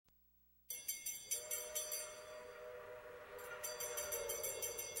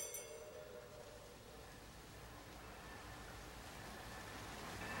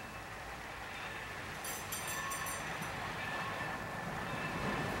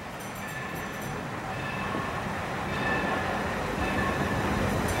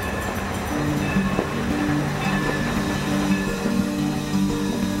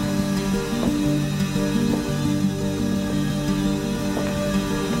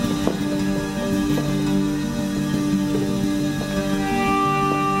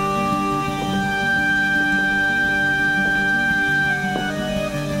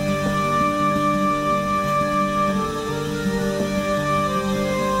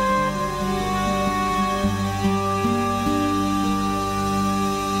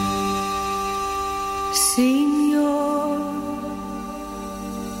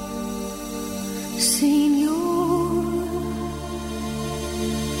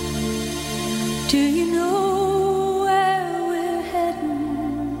Do you know where we're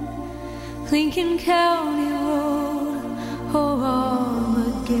heading? Lincoln County Road or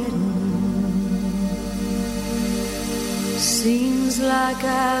Armageddon? Seems like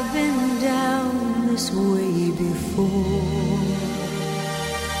I've been down this way before.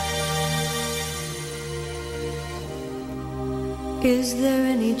 Is there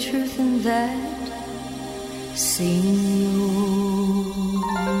any truth in that, Senor?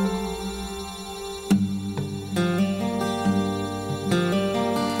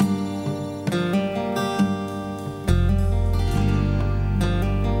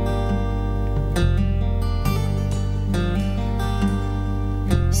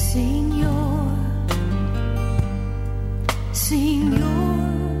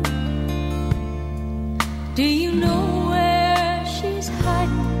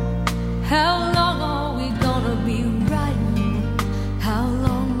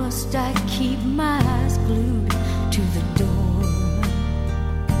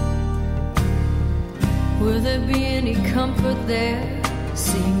 Comfort there,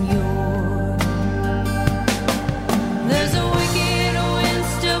 Senor. There's a wicked wind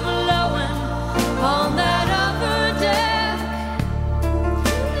still blowing on that upper deck.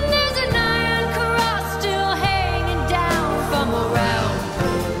 There's an iron cross still hanging down from around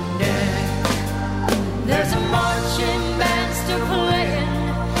her neck. There's a marching band still playing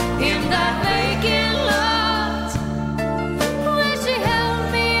in that vacant lot where she held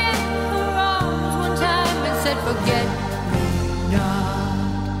me in her arms one time and said, forget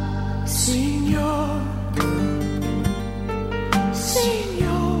not, Senor,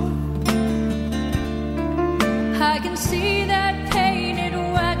 Senor. I can see that painted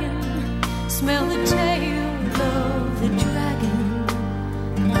wagon, smell the tail of the dragon.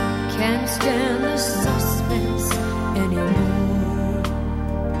 Can't stand the suspense anymore.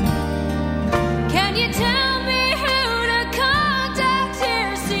 Can you tell me who to contact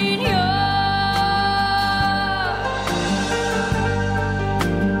here, Senor?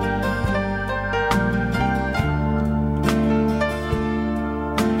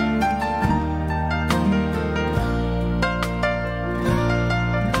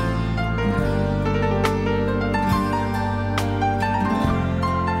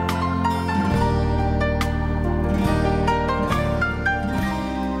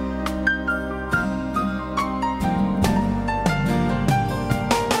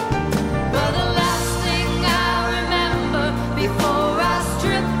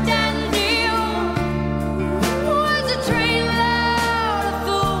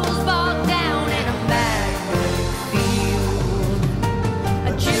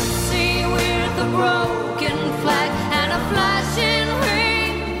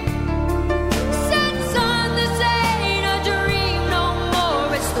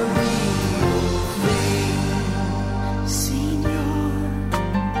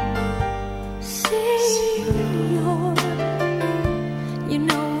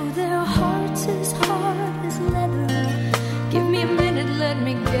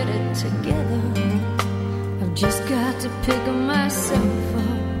 To pick myself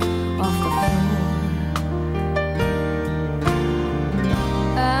up off the floor.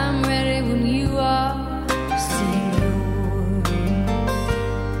 I'm ready when you are, Senor.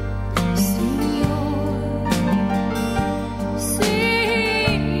 Senor,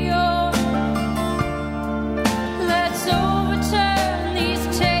 Senor. Let's overturn these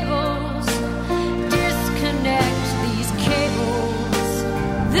tables, disconnect these cables.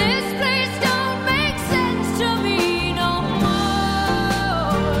 This place don't make sense to me.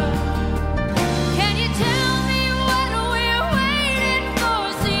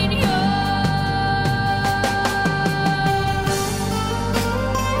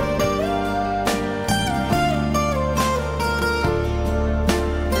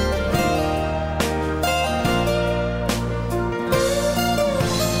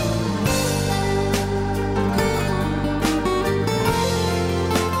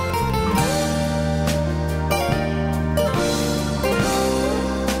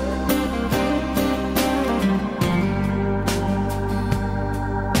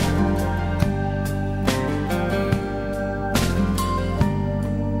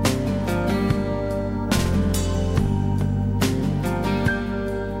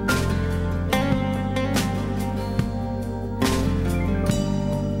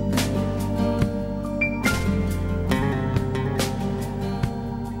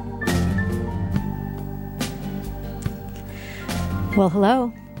 Well,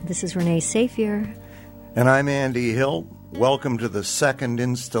 hello. This is Renee Safier. And I'm Andy Hill. Welcome to the second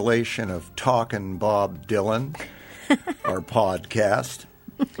installation of Talkin' Bob Dylan, our podcast.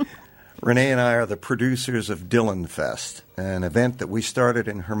 Renee and I are the producers of Dylan Fest, an event that we started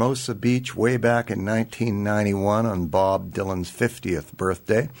in Hermosa Beach way back in 1991 on Bob Dylan's 50th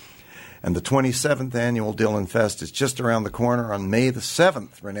birthday. And the 27th annual Dylan Fest is just around the corner on May the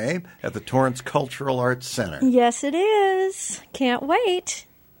 7th, Renee, at the Torrance Cultural Arts Center. Yes, it is. Can't wait.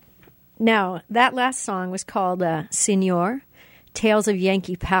 Now, that last song was called Senor, Tales of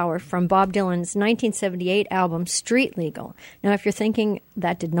Yankee Power from Bob Dylan's 1978 album Street Legal. Now, if you're thinking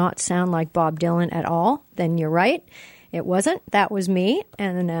that did not sound like Bob Dylan at all, then you're right. It wasn't. That was me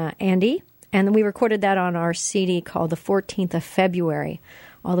and Andy. And we recorded that on our CD called The 14th of February,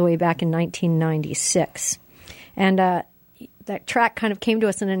 all the way back in 1996. And that track kind of came to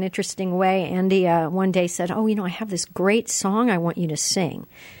us in an interesting way. Andy one day said, I have this great song I want you to sing.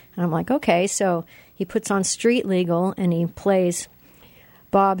 And I'm like, okay. So he puts on Street Legal and he plays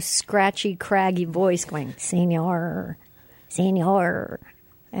Bob's scratchy, craggy voice going, Senor, Senor.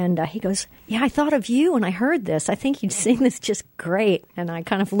 And he goes, yeah, I thought of you when I heard this. I think you'd sing this just great. And I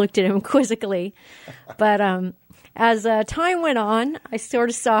kind of looked at him quizzically. But as time went on, I sort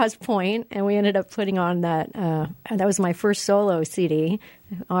of saw his point, and we ended up putting on that. That was my first solo CD,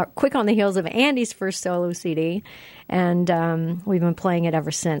 quick on the heels of Andy's first solo CD. And we've been playing it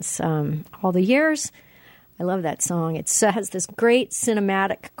ever since. All the years. I love that song. It has this great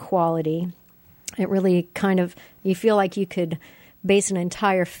cinematic quality. It really kind of, you feel like you could base an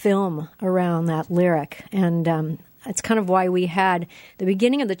entire film around that lyric. And it's kind of why we had, the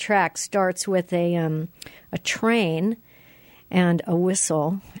beginning of the track starts with a train and a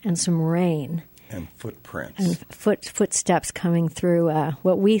whistle and some rain. And footprints. And footsteps coming through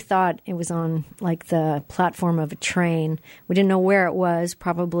what we thought it was on, like the platform of a train. We didn't know where it was,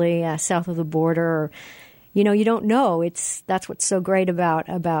 probably south of the border. Or, you don't know. That's what's so great about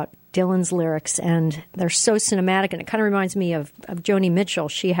Dylan's lyrics, and they're so cinematic. And it kind of reminds me of Joni Mitchell.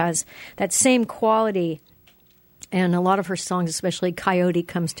 She has that same quality. And a lot of her songs, especially Coyote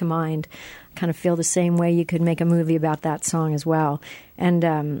comes to mind, kind of feel the same way. You could make a movie about that song as well. And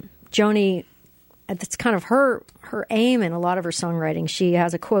Joni, that's kind of her aim in a lot of her songwriting. She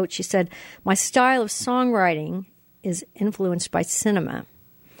has a quote. She said, "My style of songwriting is influenced by cinema.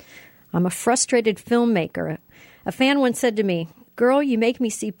 I'm a frustrated filmmaker. A fan once said to me, 'Girl, you make me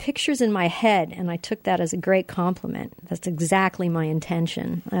see pictures in my head,' and I took that as a great compliment. That's exactly my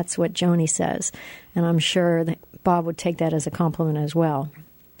intention." That's what Joni says. And I'm sure that Bob would take that as a compliment as well.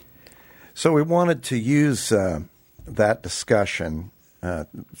 So we wanted to use that discussion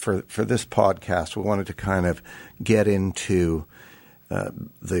for this podcast. We wanted to kind of get into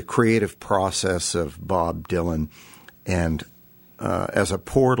the creative process of Bob Dylan, and as a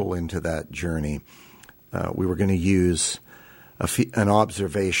portal into that journey, we were going to use an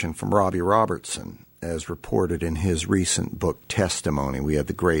observation from Robbie Robertson, as reported in his recent book, Testimony. We had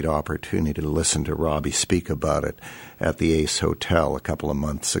the great opportunity to listen to Robbie speak about it at the Ace Hotel a couple of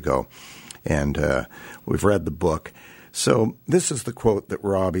months ago. And we've read the book. So this is the quote that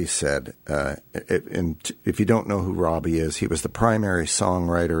Robbie said. And if you don't know who Robbie is, he was the primary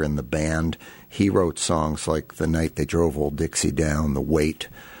songwriter in the band. He wrote songs like The Night They Drove Old Dixie Down, The Wait,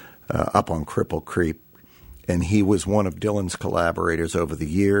 Up on Cripple Creek. And he was one of Dylan's collaborators over the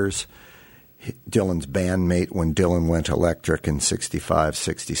years, Dylan's bandmate when Dylan went electric in 65,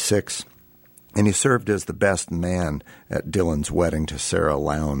 66. And he served as the best man at Dylan's wedding to Sarah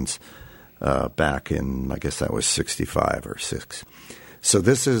Lowndes back in, I guess that was 65 or 6. So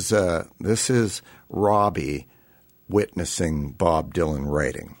this is Robbie witnessing Bob Dylan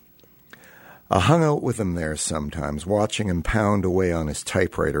writing. I hung out with him there sometimes, watching him pound away on his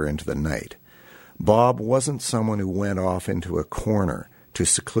typewriter into the night. Bob wasn't someone who went off into a corner to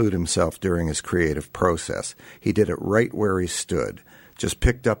seclude himself during his creative process. He did it right where he stood, just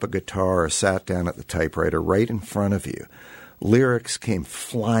picked up a guitar or sat down at the typewriter right in front of you. Lyrics came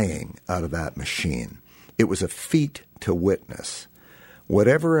flying out of that machine. It was a feat to witness.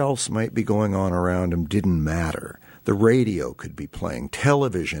 Whatever else might be going on around him didn't matter. The radio could be playing,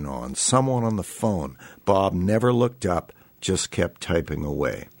 television on, someone on the phone. Bob never looked up, just kept typing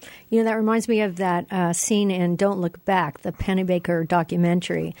away. That reminds me of that scene in Don't Look Back, the Pennebaker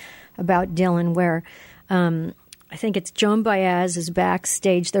documentary about Dylan, where I think it's Joan Baez is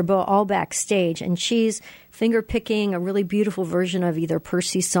backstage. They're all backstage, and she's finger-picking a really beautiful version of either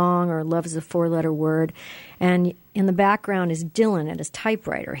Percy's song or Love is a Four-Letter Word. And in the background is Dylan at his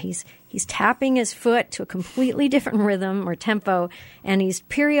typewriter. He's tapping his foot to a completely different rhythm or tempo, and he's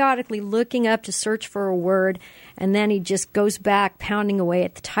periodically looking up to search for a word, and then he just goes back pounding away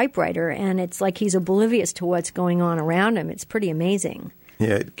at the typewriter, and it's like he's oblivious to what's going on around him. It's pretty amazing.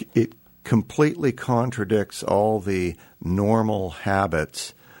 Yeah, it completely contradicts all the normal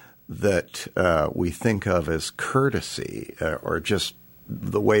habits that we think of as courtesy or just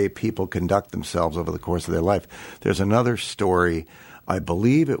the way people conduct themselves over the course of their life. There's another story, I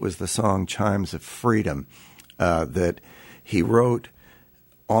believe it was the song Chimes of Freedom, that he wrote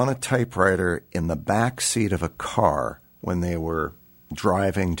on a typewriter in the back seat of a car when they were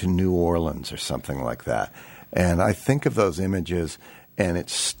driving to New Orleans or something like that. And I think of those images, and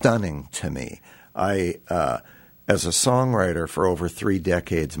it's stunning to me. I, as a songwriter for over 3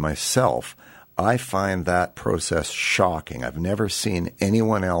 decades myself, I find that process shocking. I've never seen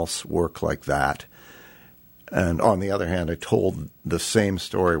anyone else work like that. And on the other hand, I told the same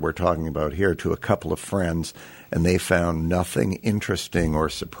story we're talking about here to a couple of friends, and they found nothing interesting or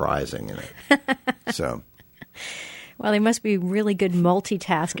surprising in it. So, well, they must be really good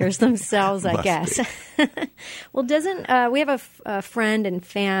multitaskers themselves, I guess. Well, we have a friend and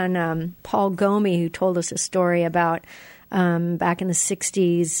fan, Paul Gomi, who told us a story about back in the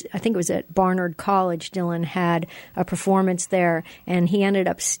 60s, I think it was at Barnard College, Dylan had a performance there, and he ended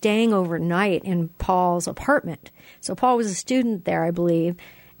up staying overnight in Paul's apartment. So Paul was a student there, I believe,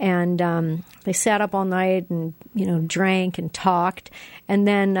 and they sat up all night and, drank and talked. And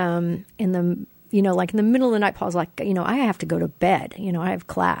then in the middle of the night, Paul's like, I have to go to bed. I have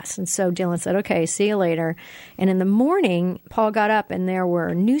class. And so Dylan said, okay, see you later. And in the morning, Paul got up and there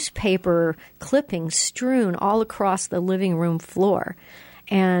were newspaper clippings strewn all across the living room floor.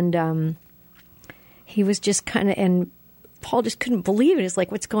 And he was just and Paul just couldn't believe it. It's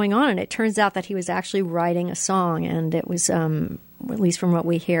like, what's going on? And it turns out that he was actually writing a song. And it was, at least from what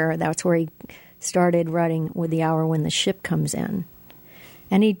we hear, that's where he started writing With the Hour When the Ship Comes In.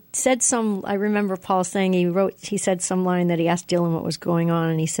 And he said I remember Paul saying he said some line that he asked Dylan what was going on,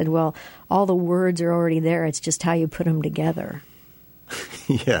 and he said, well, all the words are already there. It's just how you put them together.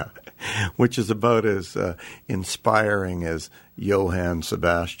 Yeah, which is about as inspiring as Johann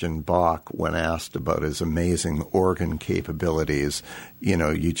Sebastian Bach when asked about his amazing organ capabilities.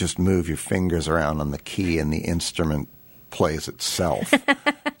 You just move your fingers around on the key and the instrument plays itself.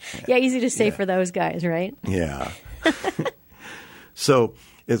 Yeah, easy to say for those guys, right? Yeah. So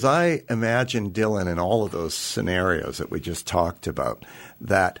as I imagine Dylan in all of those scenarios that we just talked about,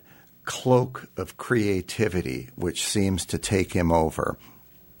 that cloak of creativity which seems to take him over,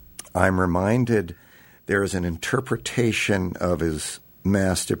 I'm reminded there is an interpretation of his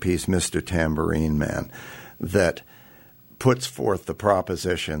masterpiece, Mr. Tambourine Man, that puts forth the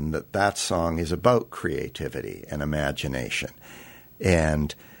proposition that song is about creativity and imagination.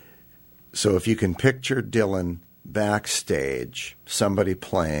 And so if you can picture Dylan backstage, somebody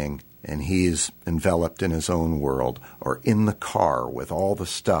playing, and he's enveloped in his own world, or in the car with all the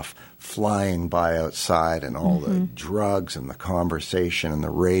stuff flying by outside and all the drugs and the conversation and the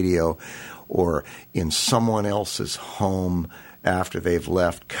radio, or in someone else's home after they've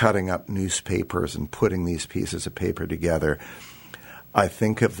left, cutting up newspapers and putting these pieces of paper together. I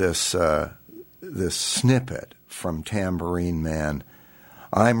think of this snippet from Tambourine Man.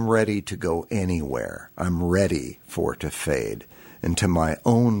 I'm ready to go anywhere. I'm ready for to fade into my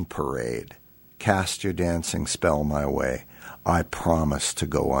own parade. Cast your dancing spell my way. I promise to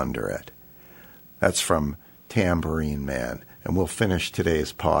go under it. That's from Tambourine Man. And we'll finish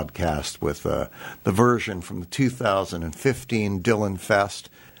today's podcast with the version from the 2015 Dylan Fest.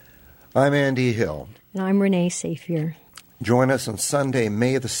 I'm Andy Hill. And I'm Renee Safier. Join us on Sunday,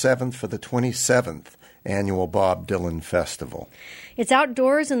 May the 7th for the 27th Annual Bob Dylan Festival. It's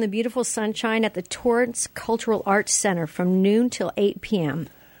outdoors in the beautiful sunshine at the Torrance Cultural Arts Center from noon till 8 p.m.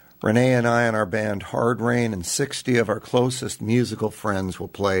 Renee and I and our band Hard Rain and 60 of our closest musical friends will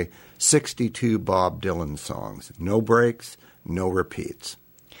play 62 Bob Dylan songs. No breaks, no repeats.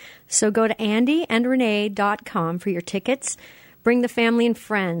 So go to andyandrenee.com for your tickets. Bring the family and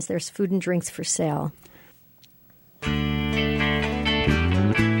friends. There's food and drinks for sale.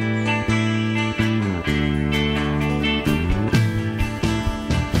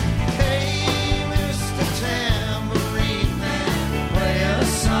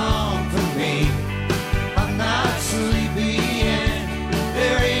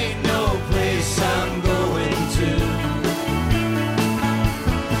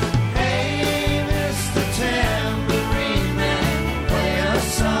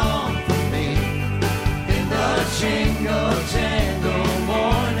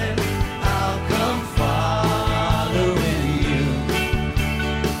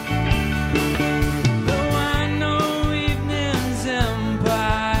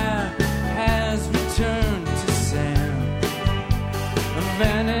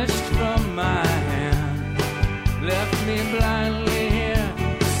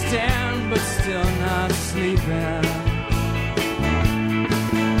 But still not sleeping.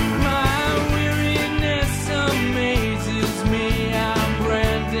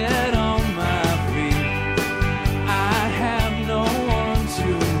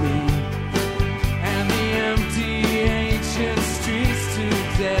 to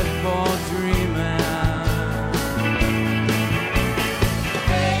death for dreaming.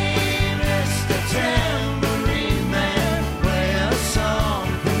 Hey, Mr. Tambourine Man, play a song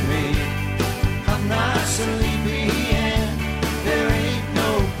for me. I'm not sleepy and there ain't no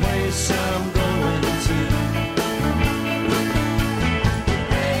place I'm going to.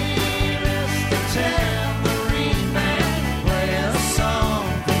 Hey, Mr. Tambourine Man, play a song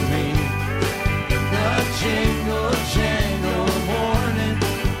for me. The jingle jangle morning,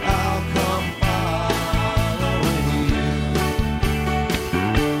 I'll come following you.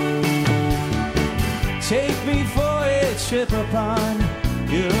 Take me for a trip upon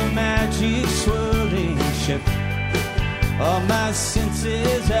your magic swirling ship. All my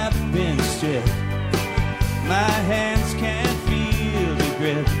senses have been stripped. My hands can't feel the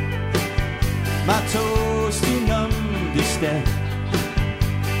grip. My toes too numb to step.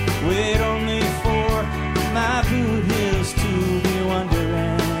 Wait only for my boot heels to be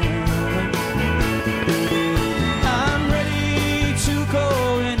wondering. I'm ready to go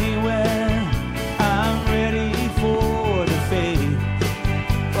anywhere. I'm ready for the fade.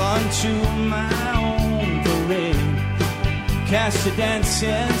 Unto my own parade. Cast a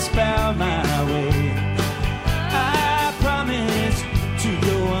dancing spell my way. I promise to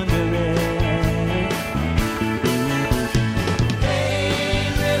go under it. Hey,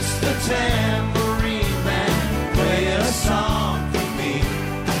 Mr. Tambourine Man, play a song for me.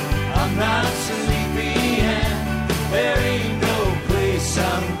 I'm not sleepy and there ain't no place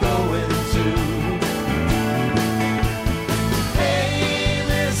I'm going to. Hey,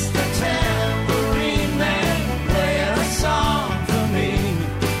 Mr. Tambourine Man, play a song for me.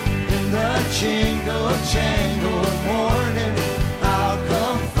 In the jingle jangle morning, I'll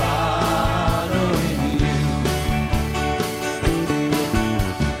come following you.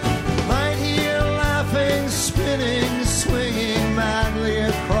 Right here laughing, spinning, swinging madly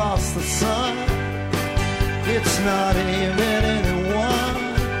across the sun. It's not aiming at anyone.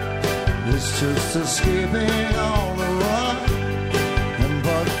 It's just escaping on the run. And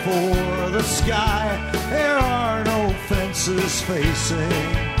but for the sky, there are no fences facing.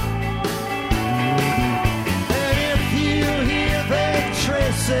 And if you hear vague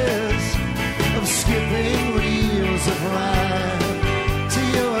traces of skipping reels of rhyme to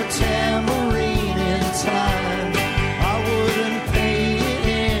your tambourine in time, I wouldn't pay it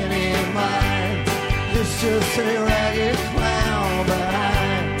any mind. It's just a ragged clown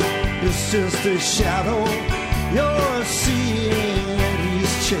behind. It's just a shadow you're seeing and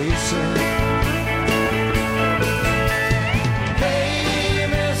he's chasing. Hey,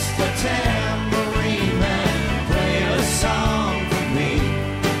 Mr. Tambourine Man, play a song for me.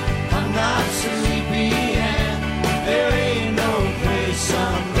 I'm not sleepy and there ain't no place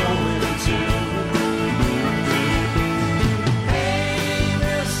I'm going to. Hey,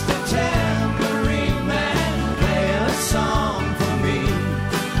 Mr. Tambourine Man, play a song for me.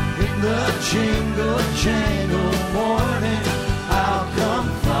 In the jingle jangle morning, I'll come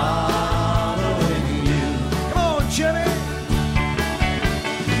following you. Come on, Jimmy.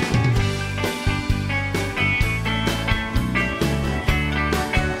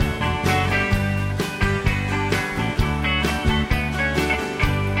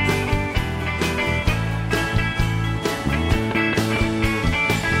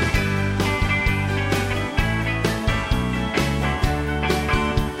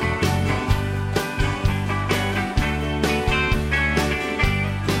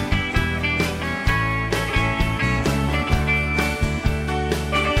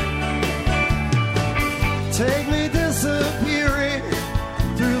 Take me disappearing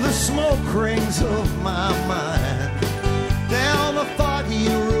through the smoke rings of my mind, down the foggy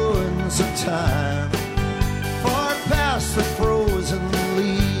ruins of time, far past the frozen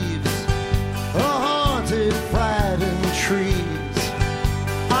leaves, a haunted, frightened trees,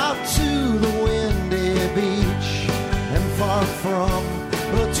 out to the windy beach, and far from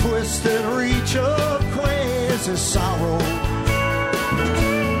the twisted reach of crazy sorrow.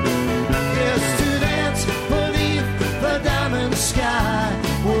 Yes, to dance beneath the diamond sky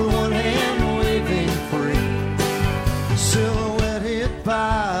with one hand waving free, silhouetted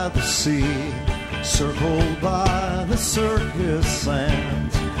by the sea, circled by the circus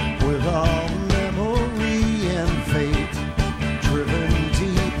sands, with all memory and fate driven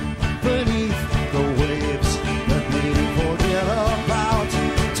deep beneath the waves. Let me forget about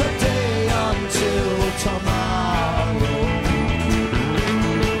today until tomorrow.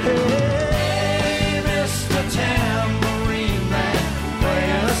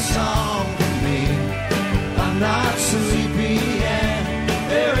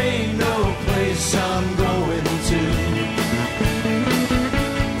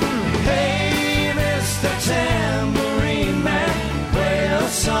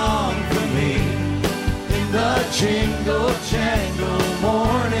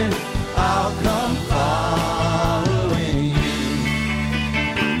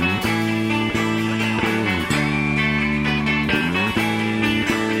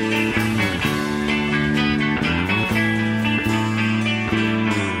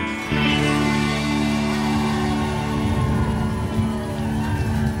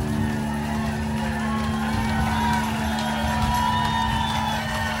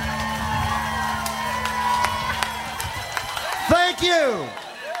 you.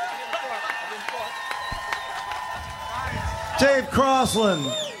 Dave Crossland,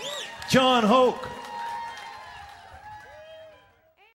 John Hoke,